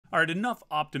All right, enough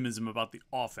optimism about the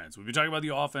offense. We've been talking about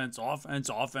the offense,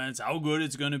 how good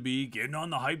it's going to be, getting on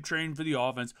the hype train for the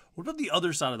offense. What about the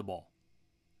other side of the ball?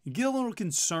 You get a little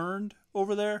concerned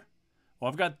over there?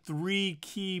 Well, I've got 3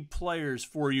 key players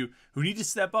for you who need to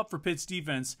step up for Pitt's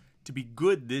defense to be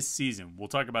good this season. We'll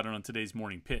talk about it on today's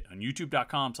Morning Pitt on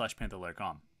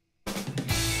youtube.com/Panther-Lair.com.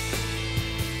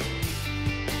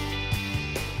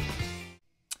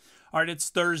 All right, it's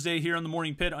Thursday here on the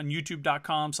Morning Pitt on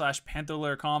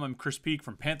youtube.com/Panther-Lair.com. I'm Chris Peak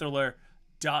from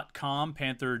Panther-Lair.com,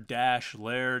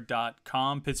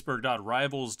 Panther-Lair.com,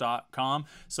 Pittsburgh.rivals.com.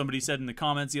 Somebody said in the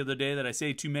comments the other day that I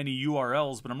say too many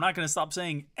URLs, but I'm not going to stop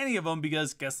saying any of them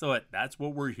because guess what? That's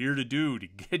what we're here to do, to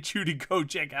get you to go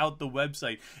check out the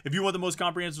website. If you want the most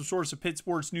comprehensive source of Pitt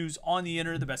sports news on the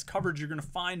internet, the best coverage you're going to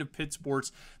find of Pitt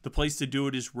sports, the place to do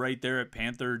it is right there at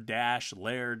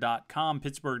Panther-Lair.com,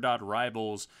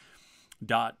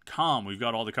 Pittsburgh.rivals.com. We've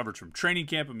got all the coverage from training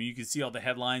camp. I mean, you can see all the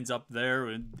headlines up there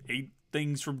and 8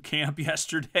 things from camp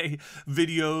yesterday,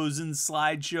 videos and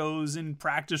slideshows and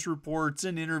practice reports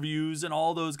and interviews and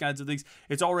all those kinds of things.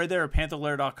 It's all right there at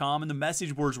Panther-Lair.com and the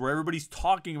message boards where everybody's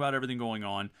talking about everything going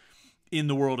on in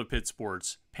the world of Pitt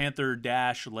sports.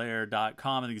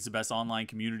 Panther-Lair.com. I think it's the best online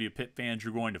community of Pitt fans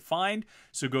you're going to find.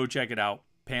 So go check it out.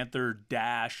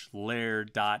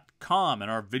 Panther-Lair.com.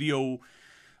 And our video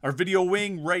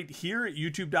wing right here at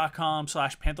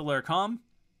youtube.com/Panther-Lair.com,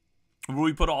 where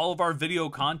we put all of our video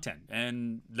content,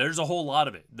 and there's a whole lot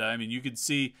of it. I mean, you can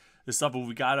see the stuff that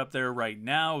we got up there right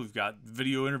now. We've got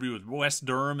video interview with Wes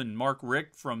Durham and Mark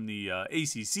Richt from the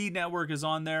ACC network is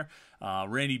on there.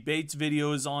 Randy Bates'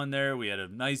 video is on there. We had a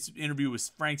nice interview with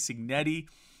Frank Signetti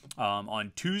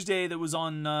on Tuesday that was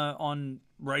on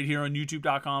right here on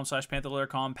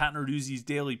youtube.com/Panther-Lair.com. Pat Narduzzi's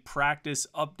daily practice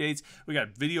updates. We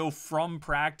got video from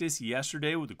practice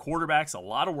yesterday with the quarterbacks. A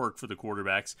lot of work for the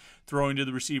quarterbacks, throwing to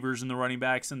the receivers and the running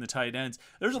backs and the tight ends.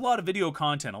 There's a lot of video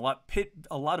content, a lot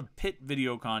of Pitt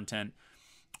video content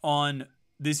on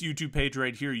this YouTube page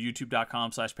right here,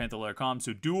 youtube.com/Panther-Lair.com.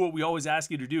 So do what we always ask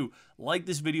you to do. Like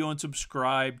this video and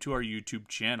subscribe to our YouTube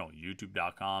channel,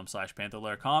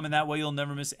 youtube.com/Panther-Lair.com. And that way you'll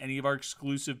never miss any of our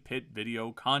exclusive Pitt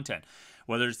video content.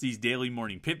 Whether it's these daily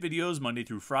Morning Pitt videos, Monday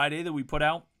through Friday, that we put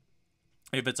out.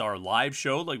 If it's our live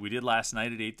show like we did last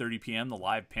night at 8:30 p.m., the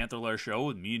live Panther-Lair show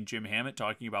with me and Jim Hammett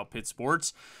talking about Pitt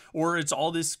sports. Or it's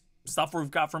all this stuff we've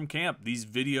got from camp, these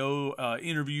video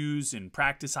interviews and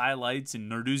practice highlights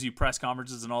and Narduzzi press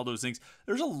conferences and all those things.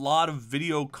 There's a lot of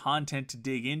video content to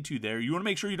dig into there. You want to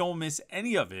make sure you don't miss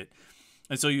any of it.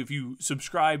 And so if you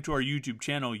subscribe to our YouTube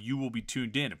channel, you will be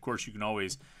tuned in. Of course, you can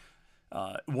always,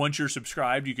 once you're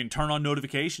subscribed, you can turn on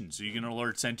notifications so you can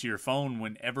alert sent to your phone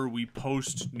whenever we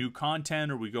post new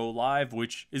content or we go live,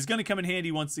 which is going to come in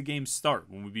handy once the games start,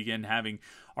 when we begin having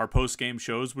our post-game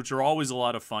shows, which are always a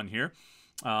lot of fun here.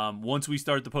 Once we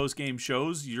start the post-game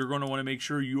shows, you're going to want to make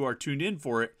sure you are tuned in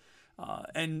for it.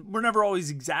 And we're never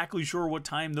always exactly sure what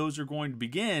time those are going to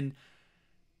begin.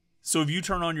 So if you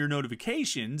turn on your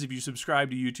notifications, if you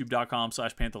subscribe to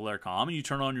youtube.com/Panther-Lair.com and you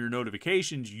turn on your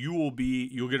notifications, you'll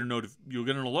get an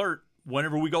alert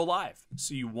whenever we go live.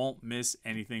 So you won't miss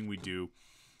anything we do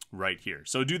right here.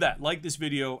 So do that. Like this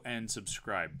video and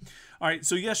subscribe. All right,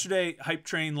 so yesterday, Hype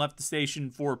Train left the station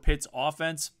for Pitt's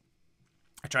offense.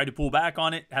 I tried to pull back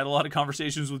on it, had a lot of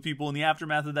conversations with people in the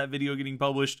aftermath of that video getting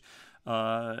published,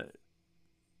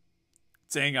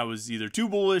 saying I was either too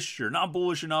bullish or not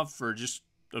bullish enough, or just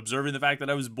observing the fact that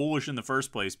I was bullish in the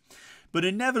first place. But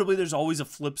inevitably, there's always a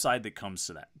flip side that comes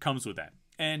with that.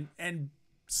 And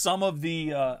some of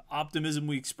the optimism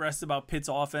we expressed about Pitt's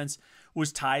offense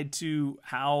was tied to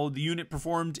how the unit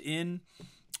performed in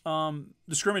the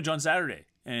scrimmage on Saturday.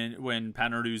 And when Pat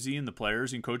Narduzzi and the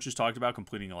players and coaches talked about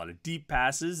completing a lot of deep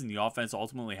passes and the offense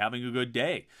ultimately having a good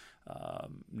day,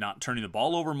 not turning the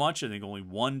ball over much. I think only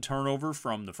 1 turnover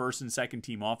from the first and second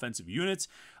team offensive units.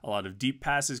 A lot of deep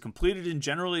passes completed, and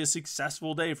generally a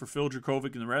successful day for Phil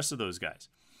Dracovic and the rest of those guys.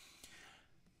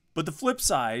 But the flip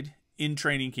side, in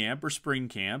training camp or spring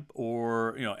camp,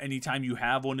 or anytime you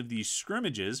have one of these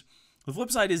scrimmages, the flip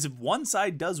side is if one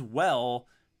side does well,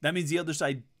 that means the other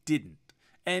side didn't.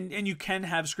 And you can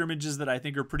have scrimmages that I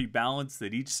think are pretty balanced,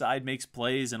 that each side makes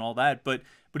plays and all that. But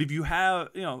if you have,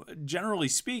 generally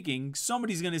speaking,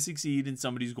 somebody's going to succeed and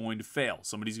somebody's going to fail.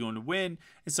 Somebody's going to win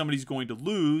and somebody's going to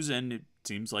lose. And it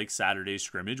seems like Saturday's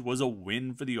scrimmage was a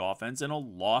win for the offense and a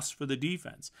loss for the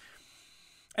defense.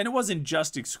 And it wasn't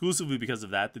just exclusively because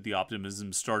of that the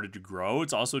optimism started to grow.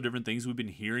 It's also different things we've been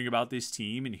hearing about this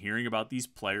team and hearing about these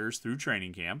players through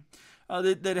training camp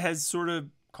that has sort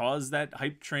of caused that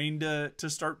hype train to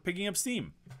start picking up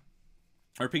steam,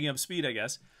 or picking up speed, I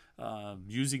guess.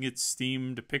 using its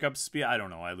steam to pick up speed. I don't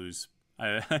know. I lose.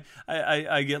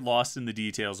 I get lost in the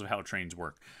details of how trains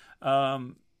work.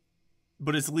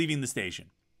 But it's leaving the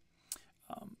station.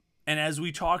 And as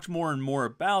we talked more and more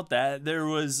about that, there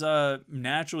was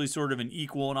naturally sort of an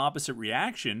equal and opposite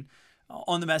reaction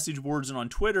on the message boards and on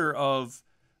Twitter of,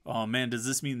 oh man, does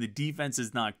this mean the defense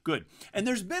is not good? And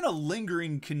there's been a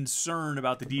lingering concern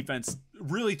about the defense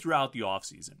really throughout the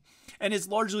offseason. And it's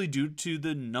largely due to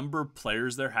the number of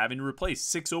players they're having to replace.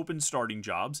 6 open starting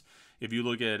jobs. If you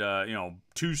look at,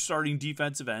 2 starting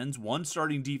defensive ends, 1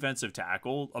 starting defensive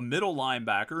tackle, a middle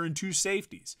linebacker, and 2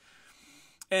 safeties.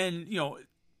 And,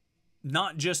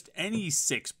 not just any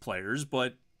 6 players,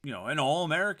 but, an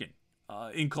All-American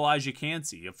in Kalijah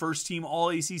Kancey, a first-team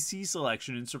All-ACC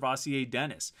selection in Servassier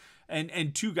Dennis,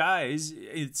 and 2 guys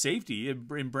in safety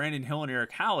in Brandon Hill and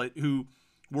Eric Hallett who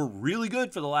were really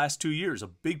good for the last 2 years, a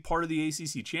big part of the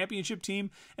ACC championship team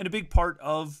and a big part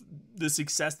of the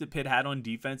success that Pitt had on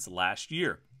defense last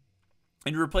year,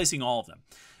 and replacing all of them.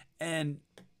 And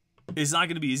it's not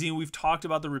going to be easy, and we've talked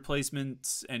about the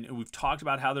replacements, and we've talked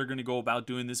about how they're going to go about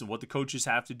doing this and what the coaches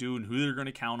have to do and who they're going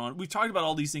to count on. We've talked about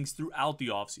all these things throughout the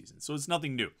offseason, so it's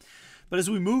nothing new. But as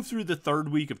we move through the 3rd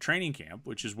week of training camp,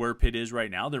 which is where Pitt is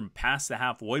right now, they're past the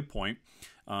halfway point.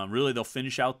 Really, they'll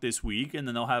finish out this week, and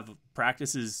then they'll have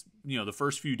practices, the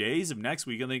first few days of next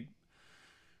week. I think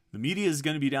the media is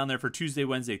going to be down there for Tuesday,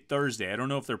 Wednesday, Thursday. I don't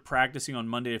know if they're practicing on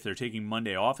Monday, if they're taking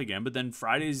Monday off again, but then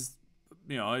Friday's,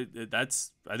 I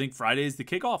think Friday is the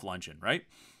kickoff luncheon, right?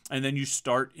 And then you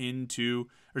start into,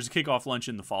 there's a kickoff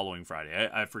luncheon the following Friday.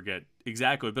 I forget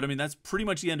exactly, but that's pretty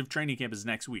much the end of training camp is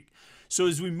next week. So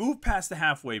as we move past the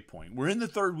halfway point, we're in the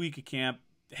 3rd week of camp,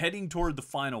 heading toward the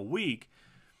final week.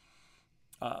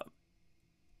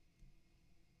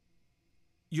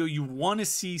 You want to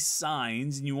see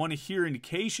signs and you want to hear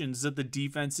indications that the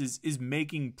defense is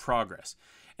making progress.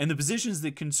 And the positions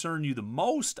that concern you the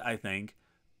most, I think,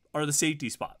 are the safety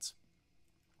spots.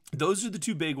 Those are the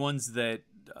 2 big ones that,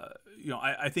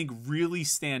 I think really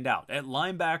stand out. At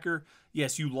linebacker,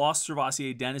 yes, you lost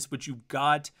Servassier Dennis, but you've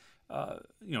got,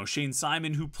 Shane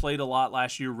Simon, who played a lot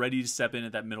last year, ready to step in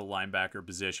at that middle linebacker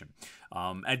position.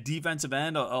 At defensive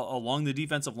end, along the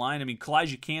defensive line,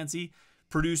 Kalijah Kancey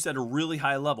produced at a really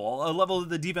high level, a level that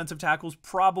the defensive tackles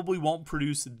probably won't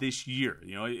produce this year.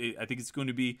 I think it's going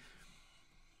to be,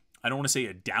 I don't want to say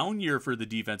a down year for the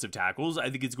defensive tackles. I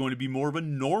think it's going to be more of a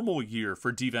normal year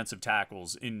for defensive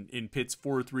tackles in Pitt's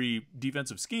 4-3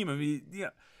 defensive scheme.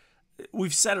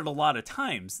 We've said it a lot of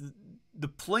times. The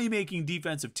playmaking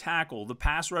defensive tackle, the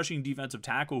pass rushing defensive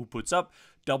tackle who puts up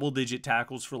double-digit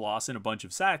tackles for loss and a bunch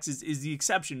of sacks is the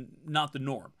exception, not the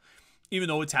norm. Even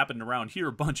though it's happened around here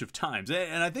a bunch of times.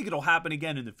 And I think it'll happen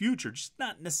again in the future, just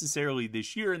not necessarily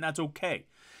this year, and that's okay.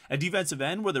 At defensive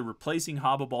end, where they're replacing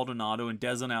Haba Baldonado and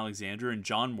Deslin Alexander and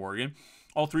John Morgan,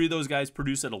 all 3 of those guys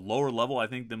produce at a lower level, I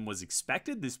think, than was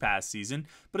expected this past season.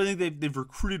 But I think they've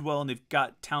recruited well and they've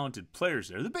got talented players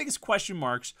there. The biggest question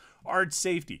marks are at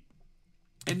safety.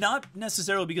 And not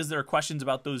necessarily because there are questions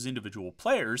about those individual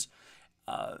players,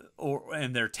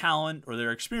 and their talent or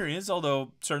their experience,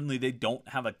 although certainly they don't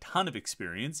have a ton of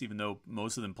experience, even though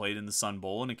most of them played in the Sun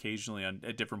Bowl and occasionally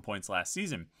at different points last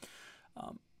season.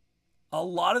 A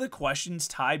lot of the questions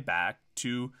tie back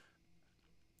to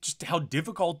just how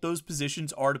difficult those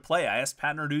positions are to play. I asked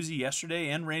Pat Narduzzi yesterday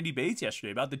and Randy Bates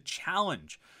yesterday about the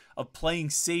challenge of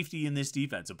playing safety in this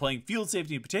defense, of playing field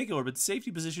safety in particular, but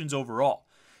safety positions overall.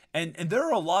 And there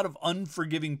are a lot of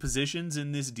unforgiving positions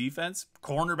in this defense.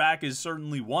 Cornerback is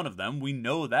certainly one of them. We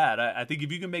know that. I think if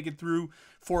you can make it through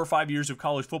 4 or 5 years of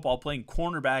college football playing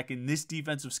cornerback in this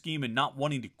defensive scheme and not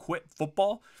wanting to quit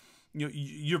football,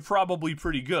 you're probably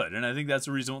pretty good. And I think that's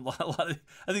the reason I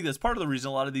think that's part of the reason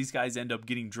a lot of these guys end up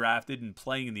getting drafted and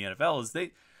playing in the NFL is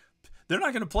they're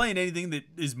not going to play in anything that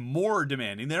is more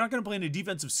demanding. They're not going to play in a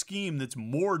defensive scheme that's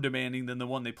more demanding than the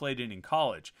one they played in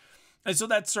college. And so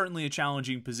that's certainly a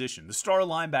challenging position. The star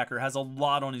linebacker has a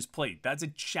lot on his plate. That's a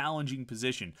challenging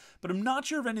position. But I'm not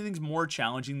sure if anything's more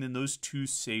challenging than those 2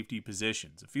 safety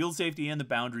positions. The field safety and the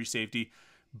boundary safety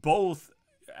both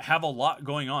have a lot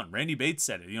going on. Randy Bates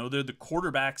said it. They're the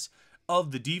quarterbacks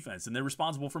of the defense, and they're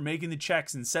responsible for making the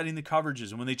checks and setting the coverages.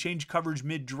 And when they change coverage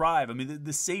mid-drive,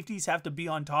 the safeties have to be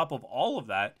on top of all of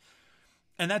that.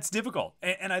 And that's difficult.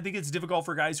 And I think it's difficult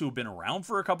for guys who have been around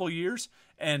for a couple of years.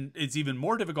 And it's even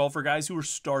more difficult for guys who are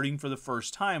starting for the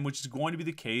first time, which is going to be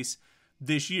the case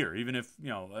this year. Even if,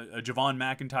 a Javon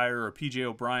McIntyre or a PJ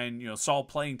O'Brien, saw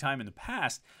playing time in the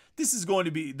past, this is going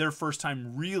to be their first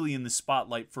time really in the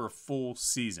spotlight for a full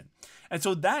season. And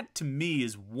so that, to me,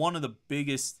 is one of the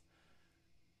biggest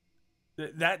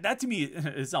That to me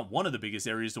is not one of the biggest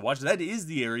areas to watch. That is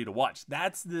the area to watch.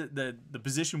 That's the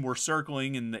position we're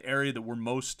circling and the area that we're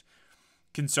most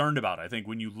concerned about, I think,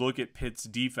 when you look at Pitt's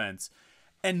defense.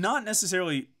 And not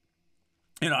necessarily,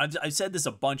 I've said this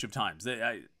a bunch of times.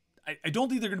 I don't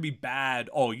think they're going to be bad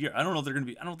all year. I don't think they're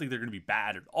going to be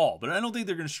bad at all, but I don't think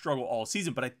they're going to struggle all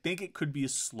season. But I think it could be a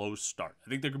slow start. I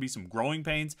think there could be some growing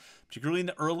pains, particularly in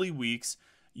the early weeks.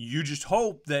 You just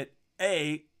hope that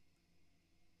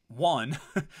one,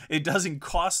 it doesn't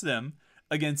cost them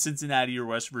against Cincinnati or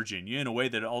West Virginia in a way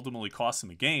that it ultimately costs them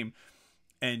a game.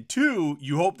 And two,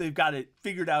 you hope they've got it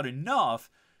figured out enough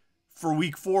for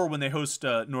week 4 when they host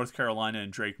North Carolina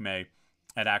and Drake May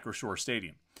at Acrisure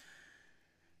Stadium.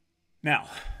 Now,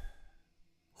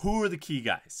 who are the key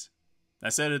guys? I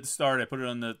said at the start, I put it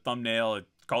on the thumbnail, I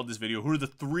called this video, who are the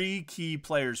 3 key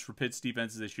players for Pitt's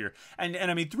defense this year? And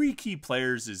I mean, 3 key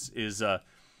players is a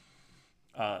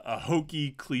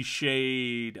hokey,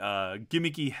 cliched,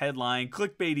 gimmicky headline,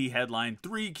 clickbaity headline.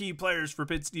 3 key players for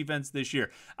Pitt's defense this year.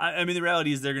 I mean, the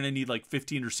reality is they're going to need like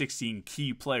 15 or 16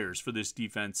 key players for this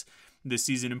defense this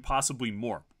season and possibly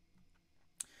more.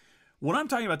 What I'm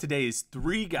talking about today is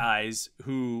 3 guys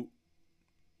who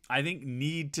I think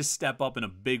need to step up in a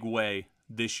big way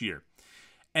this year.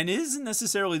 And it isn't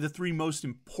necessarily the 3 most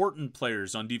important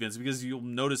players on defense, because you'll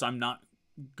notice I'm not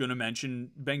going to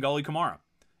mention Bengali Kamara.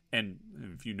 And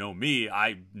if you know me,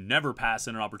 I never pass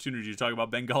in an opportunity to talk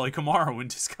about Bengali Kamara when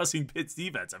discussing Pitt's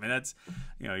defense. I mean, that's,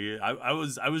 I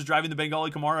was driving the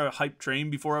Bengali Kamara hype train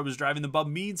before I was driving the Bub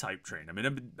Means hype train. I mean,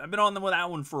 I've been on with that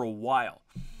one for a while.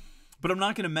 But I'm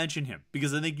not going to mention him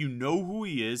because I think you know who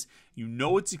he is, you know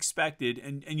what's expected,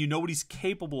 and you know what he's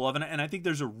capable of. And I think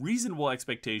there's a reasonable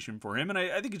expectation for him, and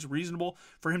I think it's reasonable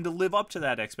for him to live up to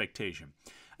that expectation.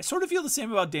 I sort of feel the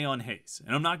same about Dayon Hayes,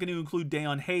 and I'm not going to include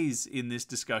Dayon Hayes in this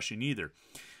discussion either.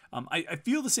 I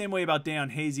feel the same way about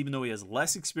Dayon Hayes, even though he has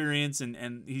less experience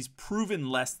and he's proven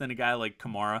less than a guy like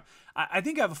Kamara. I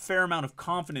think I have a fair amount of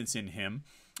confidence in him.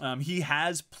 He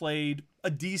has played a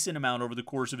decent amount over the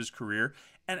course of his career,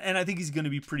 and I think he's going to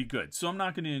be pretty good. So I'm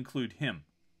not going to include him.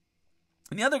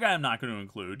 And the other guy I'm not going to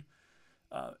include,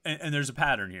 and there's a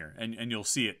pattern here, and you'll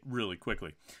see it really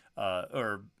quickly,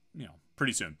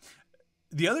 pretty soon.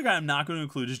 The other guy I'm not going to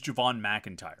include is Javon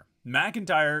McIntyre.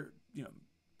 McIntyre,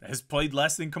 has played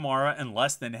less than Kamara and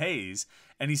less than Hayes,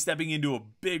 and he's stepping into a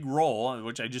big role,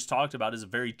 which I just talked about is a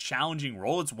very challenging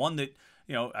role. It's one that,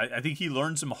 I think he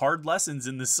learned some hard lessons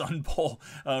in the Sun Bowl.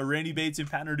 Randy Bates and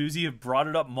Pat Narduzzi have brought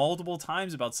it up multiple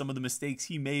times about some of the mistakes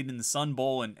he made in the Sun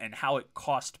Bowl and how it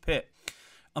cost Pitt.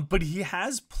 But he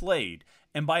has played,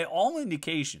 and by all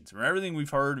indications, from everything we've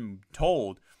heard and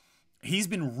told, he's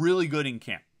been really good in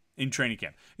camp. In training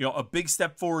camp, a big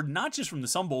step forward, not just from the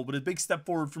Sun Bowl, but a big step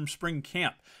forward from spring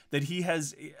camp, that he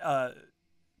has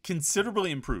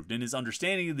considerably improved in his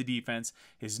understanding of the defense,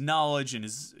 his knowledge, and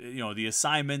his, the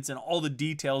assignments and all the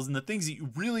details and the things that you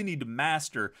really need to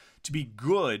master to be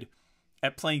good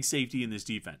at playing safety in this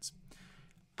defense.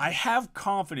 I have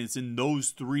confidence in those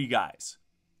 3 guys,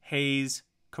 Hayes,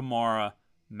 Kamara,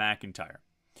 McIntyre.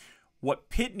 What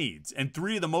Pitt needs, and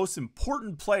 3 of the most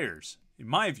important players, in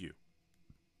my view,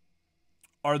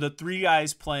 are the 3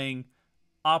 guys playing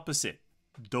opposite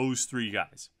those 3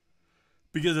 guys.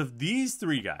 Because of these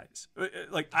 3 guys,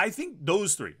 I think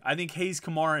those 3, I think Hayes,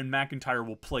 Kamara, and McIntyre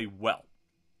will play well.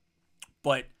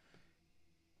 But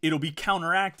it'll be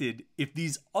counteracted if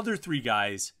these other 3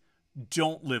 guys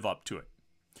don't live up to it.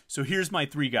 So here's my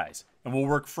 3 guys, and we'll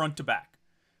work front to back.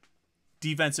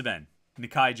 Defensive end,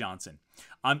 Nakai Johnson.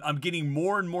 I'm getting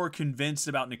more and more convinced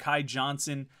about Nakai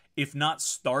Johnson, if not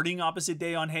starting opposite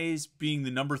Dayon Hayes, being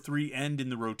the number 3 end in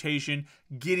the rotation,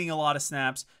 getting a lot of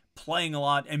snaps, playing a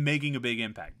lot, and making a big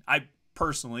impact. I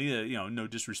personally, no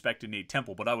disrespect to Nate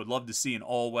Temple, but I would love to see an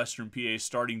all-Western PA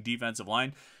starting defensive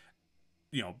line.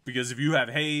 Because if you have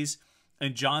Hayes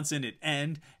and Johnson at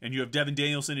end, and you have Devin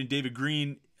Danielson and David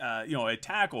Green, at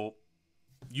tackle,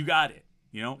 you got it.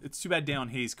 It's too bad Dayon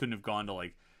Hayes couldn't have gone to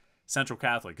Central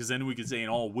Catholic, because then we could say an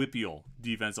all-Whippeal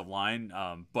defensive line,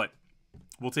 but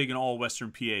we'll take an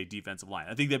all-Western PA defensive line.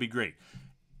 I think that'd be great.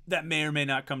 That may or may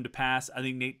not come to pass. I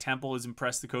think Nate Temple has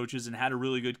impressed the coaches and had a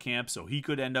really good camp, so he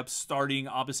could end up starting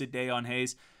opposite Dayon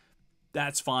Hayes.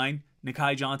 That's fine.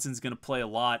 Nakai Johnson's going to play a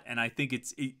lot, and I think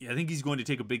he's going to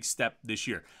take a big step this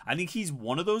year. I think he's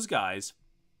one of those guys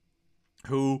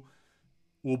who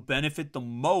will benefit the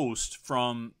most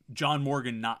from John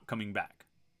Morgan not coming back.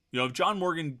 If John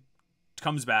Morgan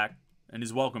comes back and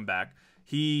is welcome back,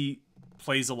 he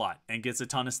plays a lot and gets a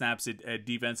ton of snaps at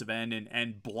defensive end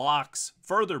and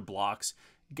further blocks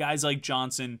guys like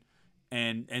Johnson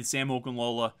and Sam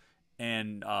Okunlola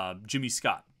and Jimmy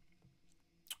Scott.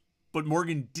 but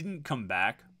Morgan didn't come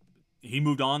back. He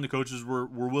moved on. The coaches were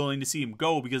willing to see him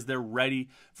go because they're ready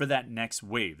for that next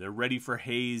wave. They're ready for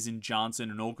Hayes and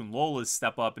Johnson and Okunlola to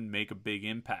step up and make a big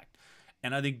impact.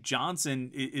 And I think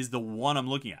Johnson is the one I'm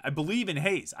looking at. I believe in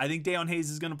Hayes. I think Dayon Hayes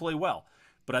is going to play well.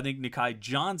 But I think Nikai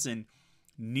Johnson,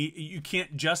 you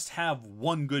can't just have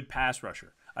one good pass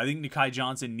rusher. I think Nikai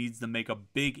Johnson needs to make a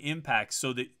big impact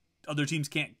so that other teams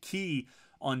can't key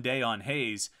on Dayon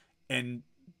Hayes, and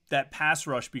that pass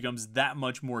rush becomes that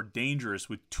much more dangerous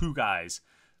with two guys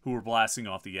who are blasting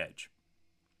off the edge.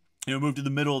 Move to the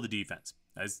middle of the defense.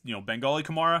 As Bengali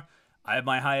Kamara, I have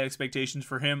my high expectations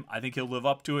for him. I think he'll live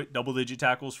up to it. Double-digit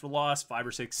tackles for loss, 5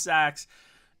 or 6 sacks,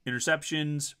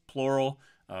 interceptions, plural,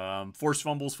 forced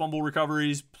fumbles, fumble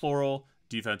recoveries, plural,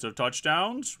 defensive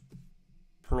touchdowns,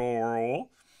 plural.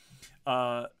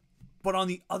 But on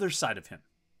the other side of him,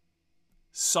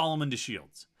 Solomon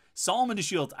DeShields. Solomon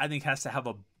DeShields, I think, has to have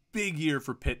a big year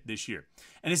for Pitt this year.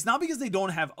 And it's not because they don't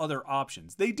have other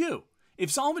options. They do. If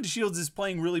Solomon DeShields is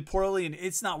playing really poorly and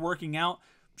it's not working out,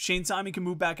 Shane Simon can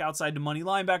move back outside to money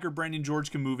linebacker. Brandon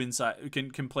George can move inside,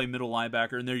 can play middle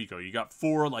linebacker. And there you go. You got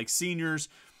 4 seniors,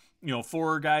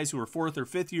 4 guys who are 4th or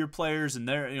 5th year players, and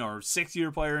they're, or 6th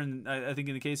year player. And I think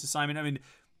in the case of Simon, I mean,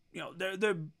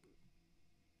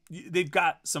 they've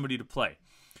got somebody to play.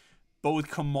 But with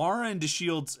Kamara and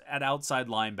DeShields at outside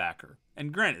linebacker,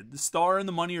 and granted, the star and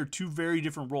the money are 2 very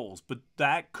different roles, but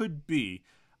that could be,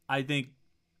 I think,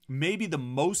 maybe the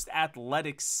most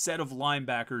athletic set of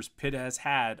linebackers Pitt has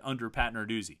had under Pat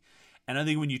Narduzzi. And I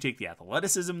think when you take the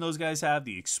athleticism those guys have,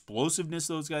 the explosiveness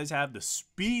those guys have, the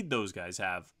speed those guys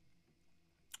have,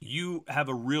 you have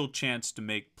a real chance to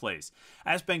make plays.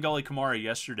 I asked Bengali Kamara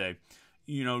yesterday,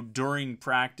 during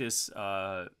practice,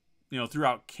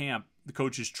 throughout camp, the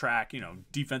coaches track,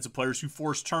 defensive players who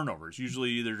force turnovers, usually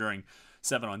either during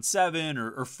 7-on-7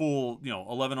 or full,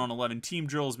 11-on-11 team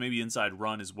drills, maybe inside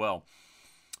run as well.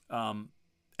 And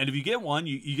if you get one,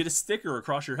 you get a sticker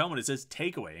across your helmet. It says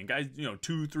takeaway, and guys,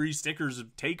 2-3 stickers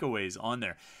of takeaways on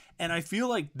there. And I feel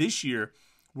like this year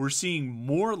we're seeing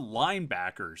more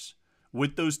linebackers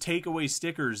with those takeaway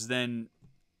stickers than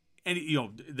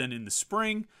in the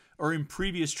spring or in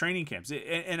previous training camps.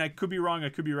 And I could be wrong, I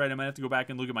could be right. I might have to go back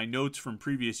and look at my notes from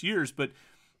previous years, but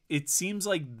it seems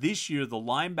like this year the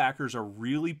linebackers are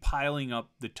really piling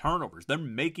up the turnovers. They're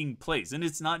making plays. And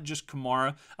it's not just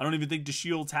Kamara. I don't even think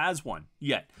DeShields has one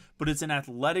yet. But it's an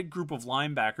athletic group of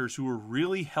linebackers who are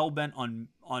really hell-bent on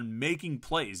making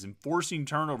plays and forcing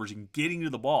turnovers and getting to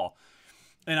the ball.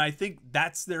 And I think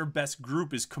that's their best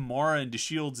group, is Kamara and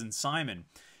DeShields and Simon.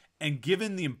 And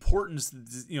given the importance,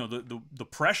 the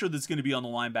pressure that's going to be on the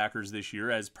linebackers this year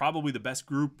as probably the best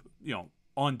group,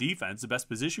 on defense, the best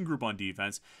position group on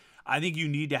defense, I think you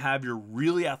need to have your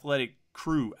really athletic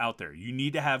crew out there. You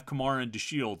need to have Kamara and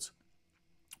DeShields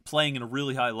playing at a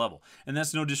really high level. And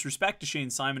that's no disrespect to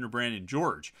Shane Simon or Brandon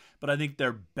George, but I think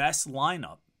their best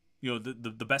lineup,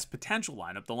 the best potential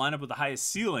lineup, the lineup with the highest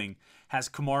ceiling, has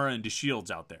Kamara and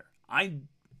DeShields out there. I'm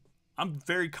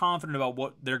very confident about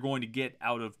what they're going to get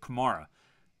out of Kamara.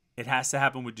 It has to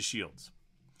happen with DeShields.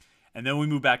 And then we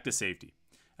move back to safety.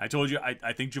 I told you,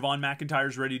 I think Javon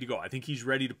McIntyre's ready to go. I think he's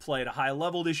ready to play at a high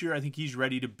level this year. I think he's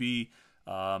ready to be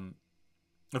a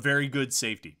very good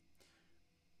safety.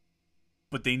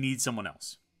 But they need someone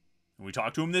else. And we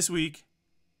talked to him this week,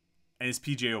 and it's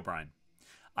P.J. O'Brien.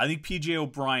 I think P.J.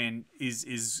 O'Brien is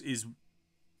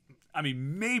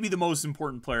maybe the most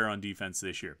important player on defense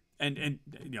this year. And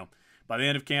by the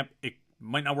end of camp, it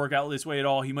might not work out this way at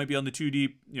all. He might be on the 2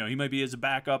 deep. He might be as a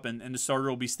backup, and the starter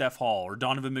will be Steph Hall, or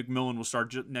Donovan McMillan will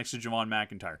start next to Javon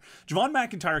McIntyre. Javon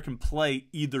McIntyre can play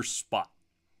either spot.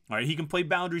 All right, he can play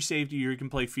boundary safety or he can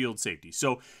play field safety.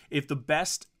 So if the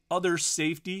best other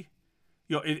safety,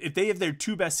 if they have their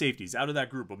 2 best safeties out of that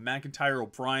group of McIntyre,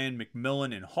 O'Brien,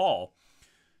 McMillan, and Hall,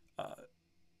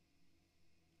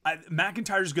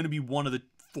 McIntyre is going to be one of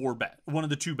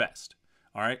the 2 best.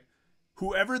 All right.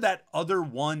 Whoever that other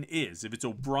one is, if it's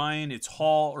O'Brien, it's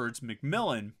Hall, or it's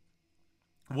McMillan,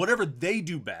 whatever they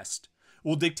do best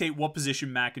will dictate what position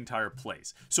McIntyre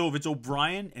plays. So if it's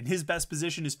O'Brien and his best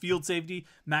position is field safety,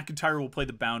 McIntyre will play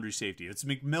the boundary safety. If it's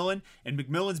McMillan and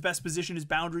McMillan's best position is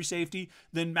boundary safety,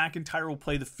 then McIntyre will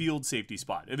play the field safety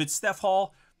spot. If it's Steph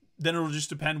Hall, then it'll just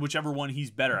depend whichever one he's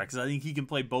better at, because I think he can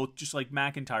play both just like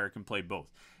McIntyre can play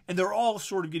both. And they're all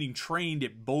sort of getting trained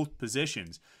at both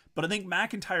positions. But I think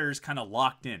McIntyre is kind of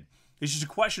locked in. It's just a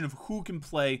question of who can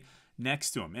play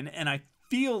next to him. And I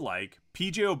feel like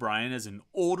P.J. O'Brien, as an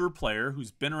older player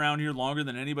who's been around here longer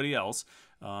than anybody else,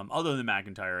 other than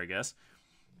McIntyre, I guess,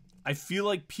 I feel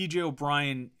like P.J.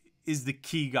 O'Brien is the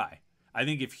key guy. I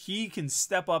think if he can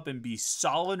step up and be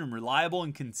solid and reliable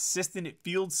and consistent at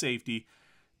field safety,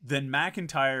 then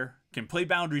McIntyre can play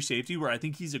boundary safety, where I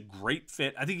think he's a great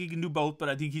fit. I think he can do both, but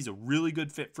I think he's a really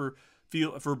good fit for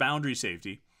boundary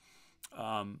safety.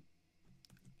 And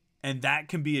that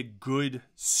can be a good,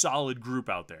 solid group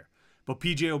out there. But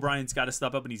P.J. O'Brien's got to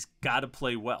step up, and he's got to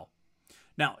play well.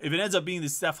 Now, if it ends up being that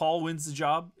Steph Hall wins the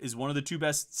job, is one of the two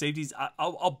best safeties,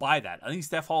 I'll buy that. I think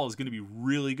Steph Hall is going to be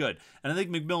really good. And I think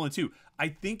McMillan too. I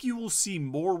think you will see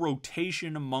more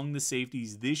rotation among the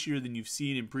safeties this year than you've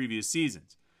seen in previous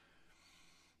seasons.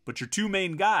 But your two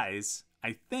main guys,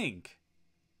 I think,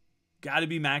 got to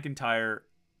be McIntyre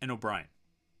and O'Brien.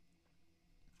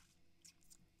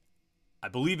 I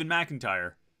believe in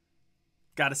McIntyre.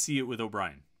 Got to see it with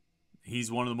O'Brien.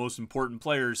 He's one of the most important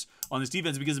players on this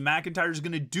defense because McIntyre is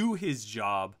going to do his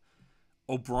job.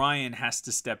 O'Brien has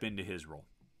to step into his role.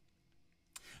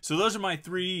 So those are my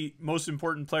three most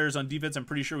important players on defense. I'm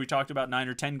pretty sure we talked about 9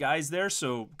 or 10 guys there,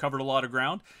 so covered a lot of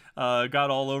ground. Got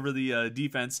all over the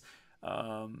defense. It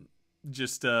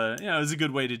was a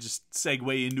good way to just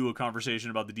segue into a conversation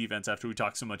about the defense after we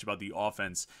talked so much about the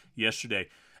offense yesterday.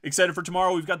 Excited for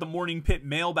tomorrow. We've got the Morning Pitt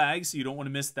mailbag, so you don't want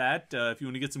to miss that. If you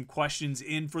want to get some questions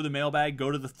in for the mailbag, go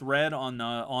to the thread on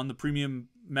the premium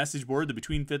message board, the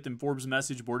Between Fifth and Forbes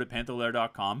message board at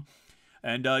Panther-Lair.com.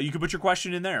 And you can put your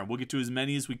question in there. We'll get to as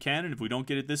many as we can, and if we don't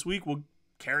get it this week, we'll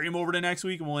carry them over to next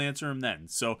week, and we'll answer them then.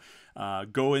 So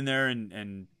go in there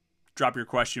and drop your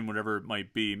question, whatever it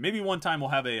might be. Maybe one time we'll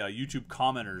have a YouTube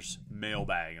commenters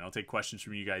mailbag, and I'll take questions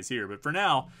from you guys here. But for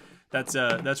now,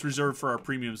 that's reserved for our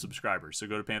premium subscribers. So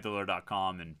go to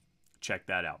Panther-Lair.com and check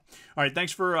that out. All right,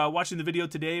 thanks for watching the video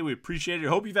today. We appreciate it. I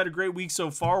hope you've had a great week so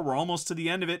far. We're almost to the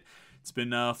end of it. It's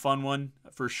been a fun one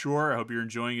for sure. I hope you're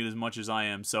enjoying it as much as I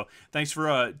am. So thanks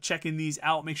for checking these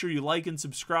out. Make sure you like and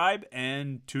subscribe,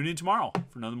 and tune in tomorrow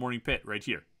for another Morning Pit right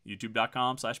here,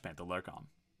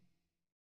 youtube.com/Panther-Lair.com.